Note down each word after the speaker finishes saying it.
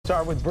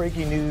Start with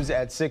breaking news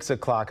at 6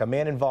 o'clock. A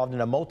man involved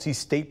in a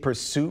multi-state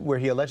pursuit where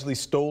he allegedly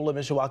stole a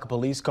Mishawaka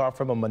police car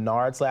from a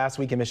Menards last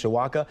week in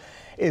Mishawaka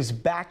is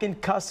back in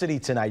custody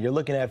tonight. You're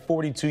looking at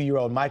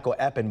 42-year-old Michael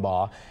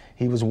Eppenbaugh.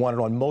 He was wanted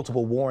on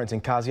multiple warrants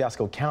in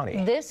Kosciuszko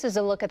County. This is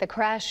a look at the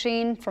crash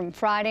scene from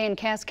Friday in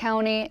Cass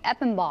County.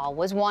 Eppenbaugh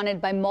was wanted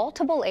by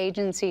multiple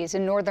agencies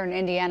in northern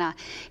Indiana.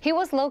 He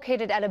was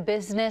located at a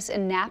business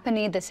in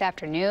Napanee this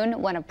afternoon.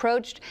 When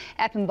approached,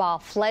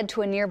 Eppenbaugh fled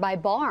to a nearby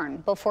barn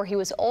before he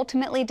was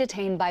ultimately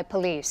detained by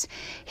police.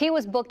 He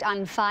was booked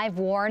on 5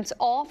 warrants,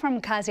 all from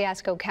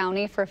Kosciuszko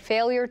County, for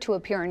failure to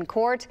appear in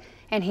court,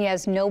 and he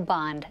has no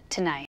bond tonight.